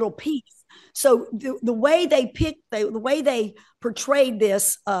one little piece. So the way they picked, the way they portrayed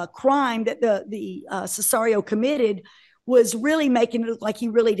this crime that the Cesario committed was really making it look like he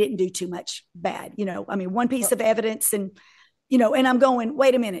really didn't do too much bad. You know, I mean, one piece of evidence, and, you know, and I'm going,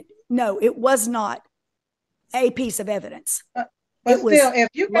 wait a minute. No, it was not a piece of evidence. But it was still, if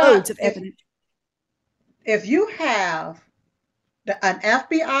you loads of evidence. If you have an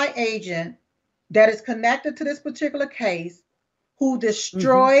FBI agent that is connected to this particular case, who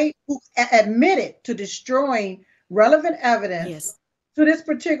destroyed, who admitted to destroying relevant evidence to this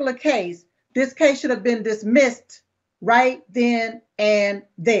particular case, this case should have been dismissed right then and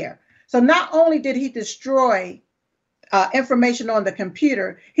there. So not only did he destroy information on the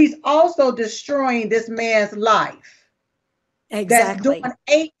computer, he's also destroying this man's life. Exactly. That's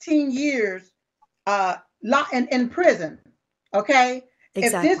doing 18 years in prison. Okay.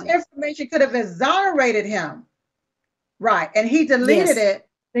 Exactly. If this information could have exonerated him, right, and he deleted it,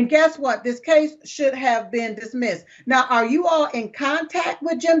 then guess what? This case should have been dismissed. Now, are you all in contact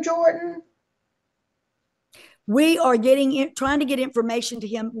with Jim Jordan? We are trying to get information to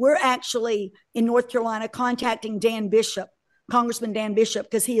him. We're actually in North Carolina contacting Dan Bishop, Congressman Dan Bishop,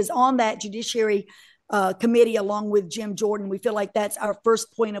 because he is on that Judiciary Committee along with Jim Jordan. We feel like that's our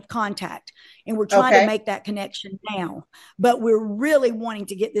first point of contact, and we're trying to make that connection now. But we're really wanting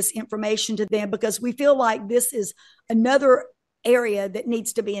to get this information to them because we feel like this is another area that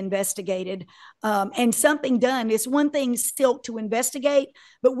needs to be investigated and something done. It's one thing still to investigate,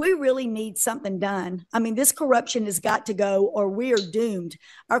 but we really need something done. I mean, this corruption has got to go or we are doomed.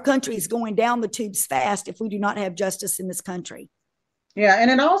 Our country is going down the tubes fast if we do not have justice in this country. Yeah,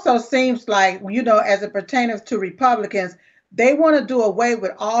 and it also seems like, you know, as it pertains to Republicans, they want to do away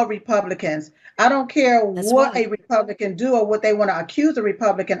with all Republicans. I don't care what a Republican do or what they want to accuse a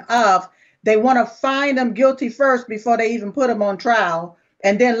Republican of. They want to find them guilty first before they even put them on trial,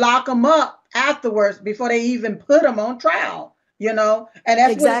 and then lock them up afterwards before they even put them on trial, you know? And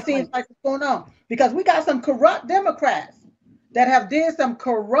that's what it seems like is going on, because we got some corrupt Democrats that have did some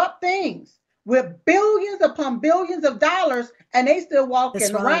corrupt things with billions upon billions of dollars, and they still walking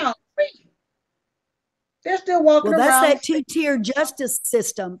around free. They're still walking around. Well, that's that two-tier justice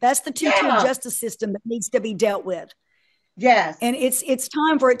system. That's the two-tier justice system that needs to be dealt with. Yes. And it's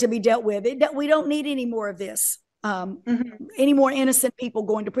time for it to be dealt with. We don't need any more of this. Any more innocent people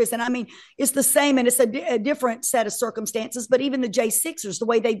going to prison. I mean, it's the same, and it's a different set of circumstances, but even the J6ers, the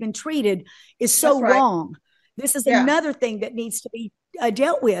way they've been treated is so wrong. This is another thing that needs to be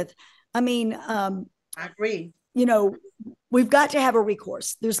dealt with. I mean, I agree. you know, we've got to have a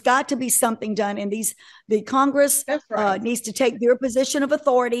recourse. There's got to be something done. And the Congress needs to take their position of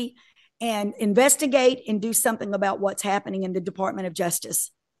authority and investigate and do something about what's happening in the Department of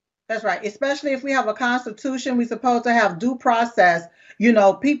Justice. That's right. Especially if we have a constitution, we're supposed to have due process.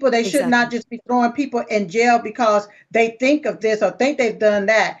 People, they should not just be throwing people in jail because they think of this or think they've done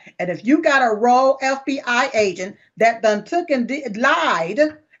that. And if you got a rogue FBI agent that done took and lied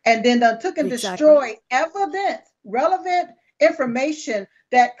and then done took and destroyed evidence, relevant information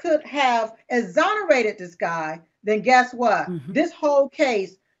that could have exonerated this guy, then guess what? This whole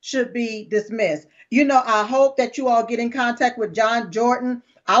case should be dismissed. I hope that you all get in contact with John Jordan.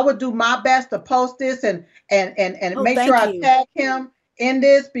 I would do my best to post this and make sure I tag him in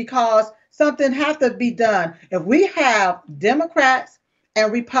this, because something has to be done. If we have Democrats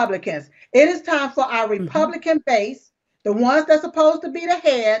and Republicans, it is time for our Republican base, the ones that's supposed to be the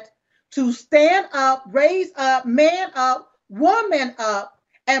head, to stand up, raise up, man up, woman up,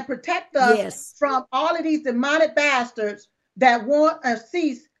 and protect us from all of these demonic bastards that want to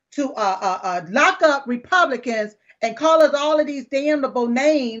cease to lock up Republicans and call us all of these damnable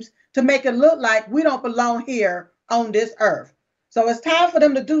names to make it look like we don't belong here on this earth. So it's time for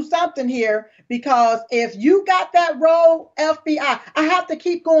them to do something here, because if you got that rogue FBI, I have to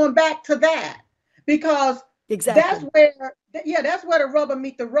keep going back to that, because that's where the rubber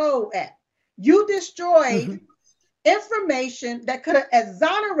meet the road at. You destroyed information that could have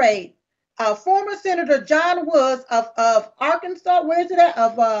exonerated former Senator John Woods of Arkansas. Where is it at?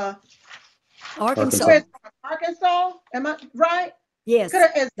 Of Arkansas. Arkansas. Am I right? Yes. Could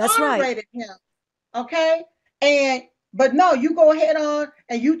have exonerated him. Okay. But no, you go ahead on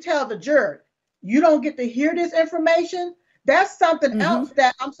and you tell the jury you don't get to hear this information. That's something else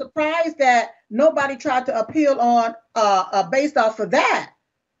that I'm surprised that nobody tried to appeal on based off of that.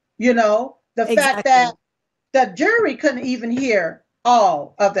 The fact that the jury couldn't even hear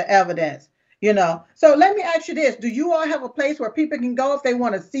all of the evidence. So let me ask you this. Do you all have a place where people can go if they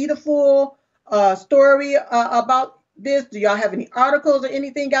want to see the full story about this? Do y'all have any articles or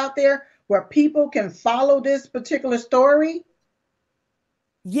anything out there where people can follow this particular story?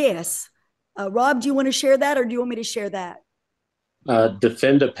 Yes. Rob, do you want to share that, or do you want me to share that?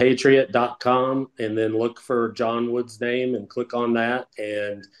 Defendapatriot.com, and then look for John Wood's name and click on that.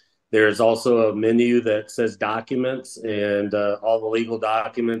 And there's also a menu that says documents, and all the legal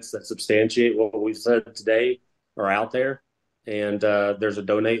documents that substantiate what we've said today are out there. And there's a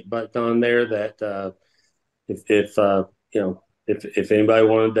donate button on there that if anybody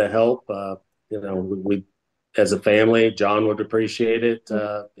wanted to help, we as a family, John would appreciate it.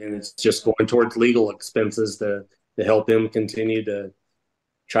 And it's just going towards legal expenses to help him continue to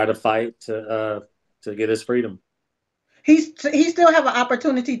try to fight to get his freedom. He still have an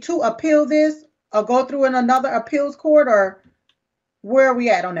opportunity to appeal this or go through in another appeals court, or where are we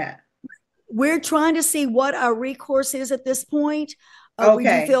at on that? We're trying to see what our recourse is at this point. We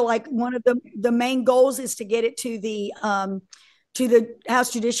do feel like one of the main goals is to get it to the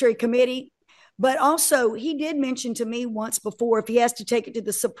House Judiciary Committee. But also, he did mention to me once before, if he has to take it to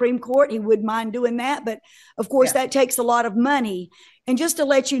the Supreme Court, he wouldn't mind doing that. But of course, that takes a lot of money. And just to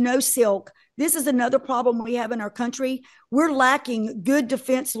let you know, Silk, this is another problem we have in our country. We're lacking good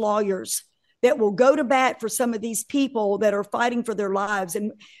defense lawyers that will go to bat for some of these people that are fighting for their lives,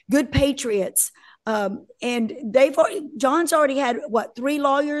 and good patriots. And John's already had, 3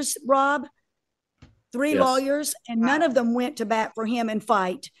 lawyers, Rob? 3 lawyers, and none of them went to bat for him and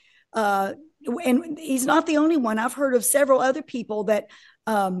fight. And he's not the only one. I've heard of several other people that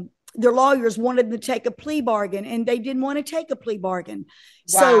their lawyers wanted to take a plea bargain, and they didn't want to take a plea bargain.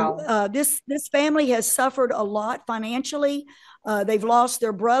 Wow. So this family has suffered a lot financially. They've lost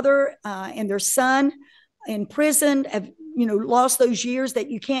their brother and their son in prison, have lost those years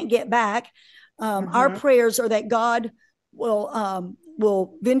that you can't get back. Our prayers are that God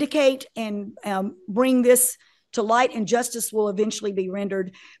will vindicate and bring this to light, and justice will eventually be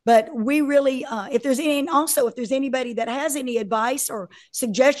rendered. But we really, if there's anybody that has any advice or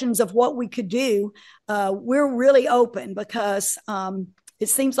suggestions of what we could do, we're really open, because it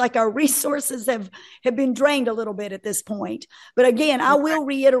seems like our resources have been drained a little bit at this point. But again, I will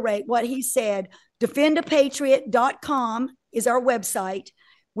reiterate what he said. Defendapatriot.com is our website.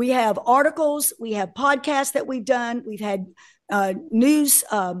 We have articles, we have podcasts that we've done, we've had news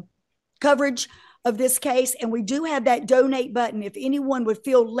coverage of this case, and we do have that donate button. If anyone would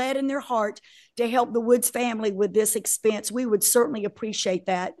feel led in their heart to help the Woods family with this expense, we would certainly appreciate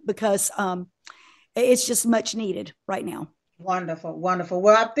that, because it's just much needed right now. Wonderful, wonderful.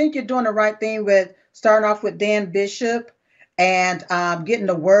 Well, I think you're doing the right thing with starting off with Dan Bishop, and getting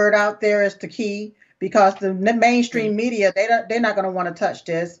the word out there is the key, because the mainstream media, they're not going to want to touch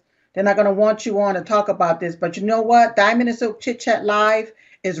this. They're not going to want you on to talk about this. But you know what? Diamond and Silk Chit Chat Live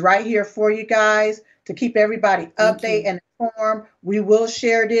is right here for you guys to keep everybody updated and informed. We will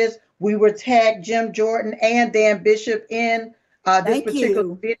share this. We will tag Jim Jordan and Dan Bishop in this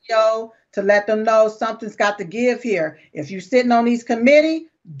particular video to let them know something's got to give here. If you're sitting on these committee,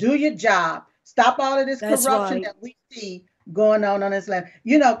 do your job. Stop all of this corruption that we see going on this land.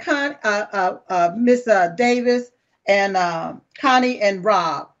 You know, Miss Davis and Connie and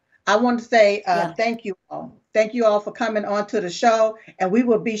Rob, I want to say thank you all. Thank you all for coming on to the show, and we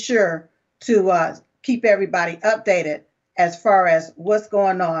will be sure to keep everybody updated as far as what's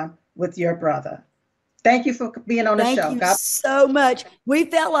going on with your brother. Thank you for being on the show. Thank you so much. We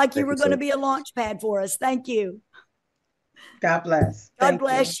felt like you were going to be a launch pad for us. Thank you. God bless. God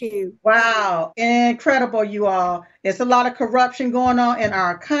bless you. Wow. Incredible, you all. It's a lot of corruption going on in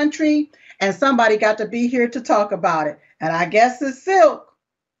our country, and somebody got to be here to talk about it. And I guess it's Silk,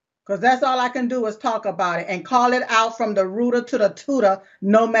 because that's all I can do is talk about it and call it out from the rooter to the tutor,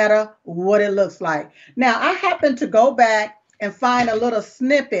 no matter what it looks like. Now, I happen to go back and find a little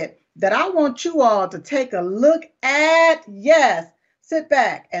snippet that I want you all to take a look at. Yes, sit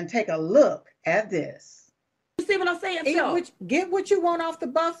back and take a look at this. You see what I'm saying? Get what you want off the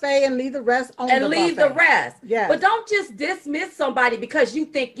buffet and leave the rest on and the leave buffet. the rest. Yeah. But don't just dismiss somebody because you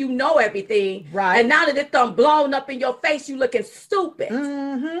think you know everything. Right. And now that it's done blown up in your face, you looking stupid.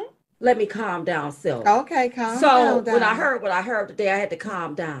 Mm-hmm. Let me calm down, Silk. Okay, calm down. So when I heard what I heard today, I had to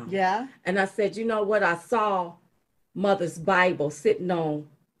calm down. Yeah. And I said, you know what? I saw Mother's Bible sitting on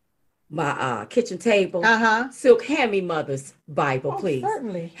my kitchen table. Silk, hand me Mother's Bible, please.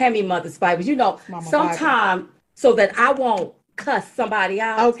 Certainly. Hand me Mother's Bible. You know, sometimes so that I won't cuss somebody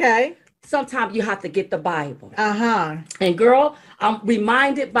out. Okay. Sometimes you have to get the Bible. And girl, I'm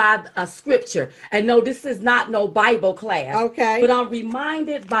reminded by a scripture. And no, this is not no Bible class. Okay. But I'm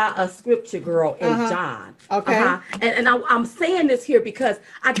reminded by a scripture, girl, in John. Okay. And I'm saying this here because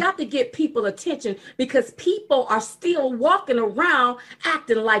I got to get people attention because people are still walking around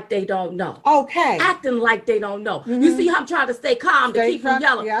acting like they don't know. Okay. Acting like they don't know. You see how I'm trying to stay calm to keep from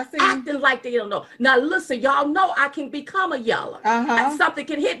yelling. Yeah, I see. Acting like they don't know. Now listen, y'all know I can become a yeller. Something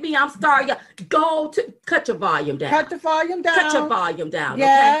can hit me, I'm starting. Cut your volume down. Cut the volume down. Cut your volume down.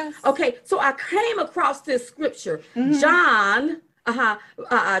 Yes. Okay. So I came across this scripture, John,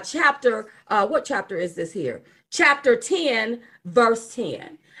 chapter. What chapter is this here? Chapter 10, verse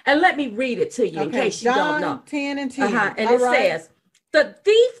 10. And let me read it to you in case you don't know. 10 and 10. And it says, "The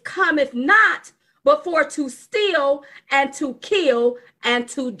thief cometh not, but for to steal and to kill and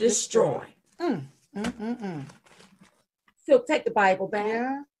to destroy." So take the Bible back.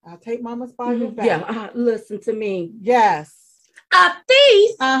 Yeah. I'll take Mama's Bible back. Yeah, listen to me. Yes. A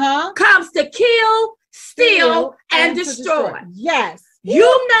thief comes to kill, steal, and destroy. Yes. You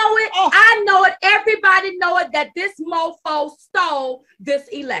know it. I know it. Everybody know it that this mofo stole this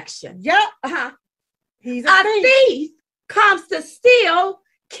election. Yep. He's a thief comes to steal,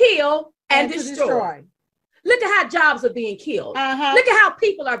 kill, and destroy. Look at how jobs are being killed. Look at how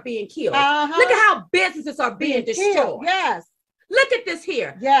people are being killed. Look at how businesses are being destroyed. Yes. Look at this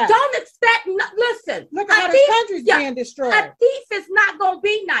here. Yes. Don't expect, listen. Look at how the country's being destroyed. A thief is not going to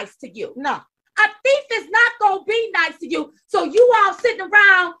be nice to you. No. A thief is not going to be nice to you. So you all sitting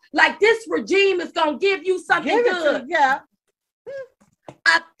around like this regime is going to give you something good.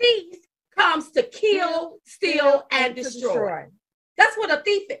 A thief comes to kill, steal, and destroy. That's what a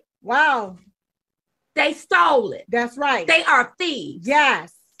thief is. Wow. They stole it. That's right. They are thieves.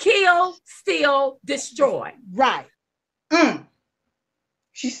 Yes. Kill, steal, destroy. Right.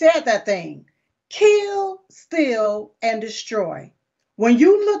 She said that thing. Kill, steal, and destroy. When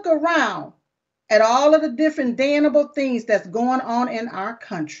you look around at all of the different damnable things that's going on in our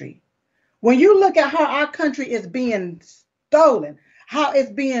country, when you look at how our country is being stolen, how it's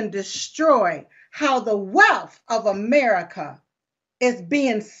being destroyed, how the wealth of America is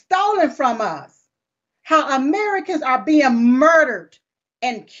being stolen from us, how Americans are being murdered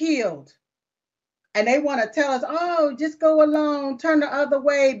and killed. And they want to tell us, oh, just go along, turn the other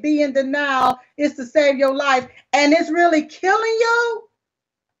way, be in denial. It's to save your life. And it's really killing you?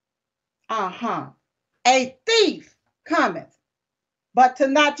 A thief cometh, but to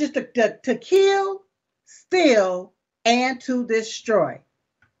not just to kill, steal, and to destroy.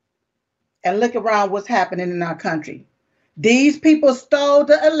 And look around what's happening in our country. These people stole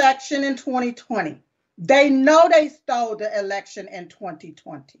the election in 2020. They know they stole the election in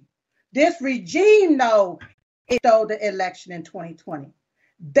 2020. This regime knows it stole the election in 2020.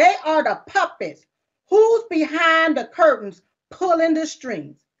 They are the puppets. Who's behind the curtains pulling the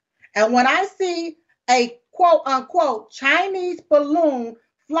strings? And when I see a quote unquote Chinese balloon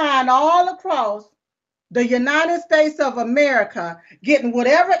flying all across the United States of America, getting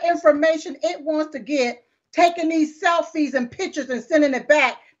whatever information it wants to get, taking these selfies and pictures and sending it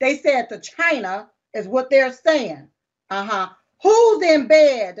back. They said to China is what they're saying. Who's in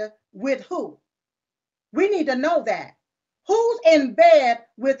bed with who? We need to know that. Who's in bed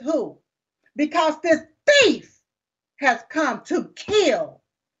with who? Because this thief has come to kill,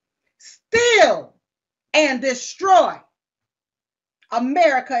 steal, and destroy.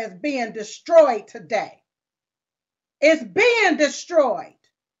 America is being destroyed today. It's being destroyed.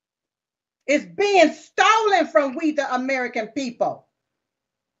 It's being stolen from we, the American people.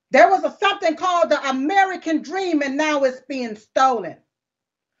 There was something called the American dream, and now it's being stolen.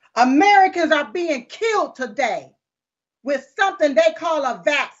 Americans are being killed today with something they call a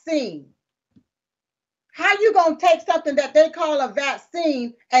vaccine. How you going to take something that they call a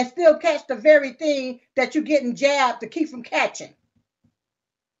vaccine and still catch the very thing that you're getting jabbed to keep from catching?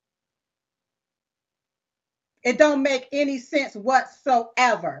 It don't make any sense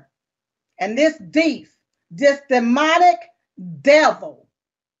whatsoever. And this thief, this demonic devil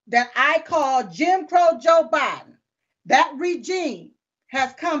that I call Jim Crow Joe Biden, that regime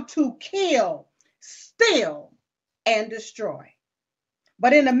has come to kill, steal, and destroy.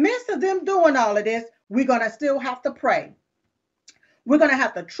 But in the midst of them doing all of this, we're going to still have to pray. We're going to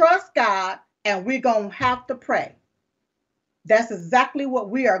have to trust God, and we're going to have to pray. That's exactly what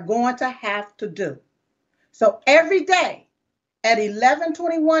we are going to have to do. So every day at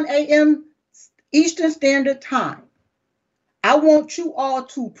 11:21 a.m. Eastern Standard Time, I want you all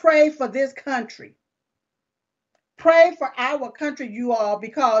to pray for this country. Pray for our country, you all,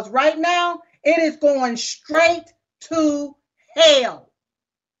 because right now it is going straight to hell.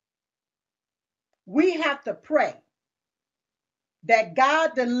 We have to pray that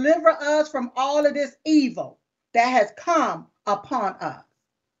God deliver us from all of this evil that has come upon us.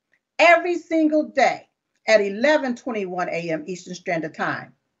 Every single day at 11:21 a.m. Eastern Standard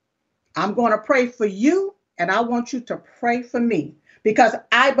Time, I'm going to pray for you, and I want you to pray for me, because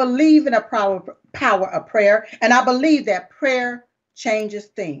I believe in the power of prayer, and I believe that prayer changes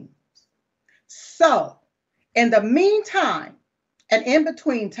things. So, in the meantime and in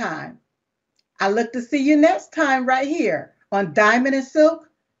between time, I look to see you next time right here on Diamond and Silk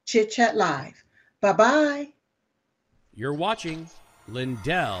Chit Chat Live. Bye-bye. You're watching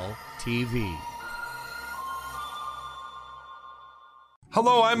Lindell TV.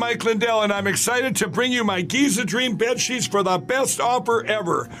 Hello, I'm Mike Lindell, and I'm excited to bring you my Giza Dream bed sheets for the best offer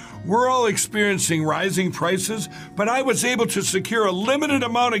ever. We're all experiencing rising prices, but I was able to secure a limited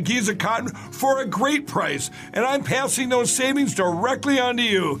amount of Giza cotton for a great price, and I'm passing those savings directly onto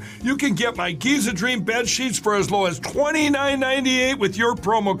you. You can get my Giza Dream bed sheets for as low as $29.98 with your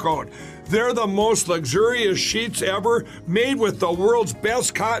promo code. They're the most luxurious sheets ever, made with the world's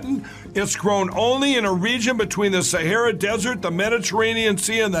best cotton. It's grown only in a region between the Sahara Desert, the Mediterranean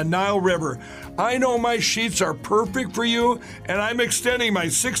Sea, and the Nile River. I know my sheets are perfect for you, and I'm extending my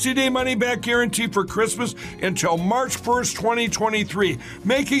 60-day money-back guarantee for Christmas until March 1st, 2023,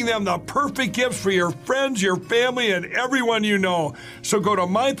 making them the perfect gifts for your friends, your family, and everyone you know. So go to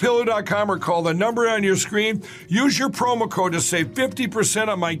MyPillow.com or call the number on your screen. Use your promo code to save 50%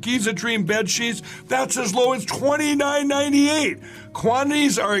 on my Giza Dream bed sheets. That's as low as $29.98.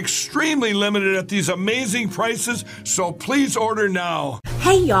 Quantities are extremely limited at these amazing prices, so please order now.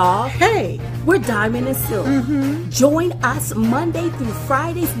 Hey, y'all. Hey. We're Diamond and Silk. Join us Monday through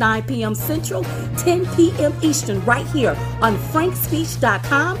Fridays, 9 p.m. Central, 10 p.m. Eastern, right here on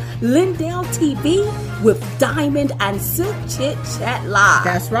frankspeech.com, Lindell TV, with Diamond and Silk Chit Chat Live.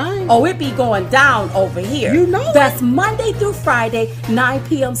 That's right. Oh, it be going down over here. You know That's Monday through Friday, 9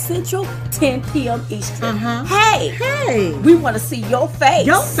 p.m. Central, 10 p.m. Eastern. Hey. We want to see your face.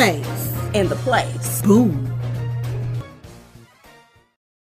 Your face. In the place. Boom.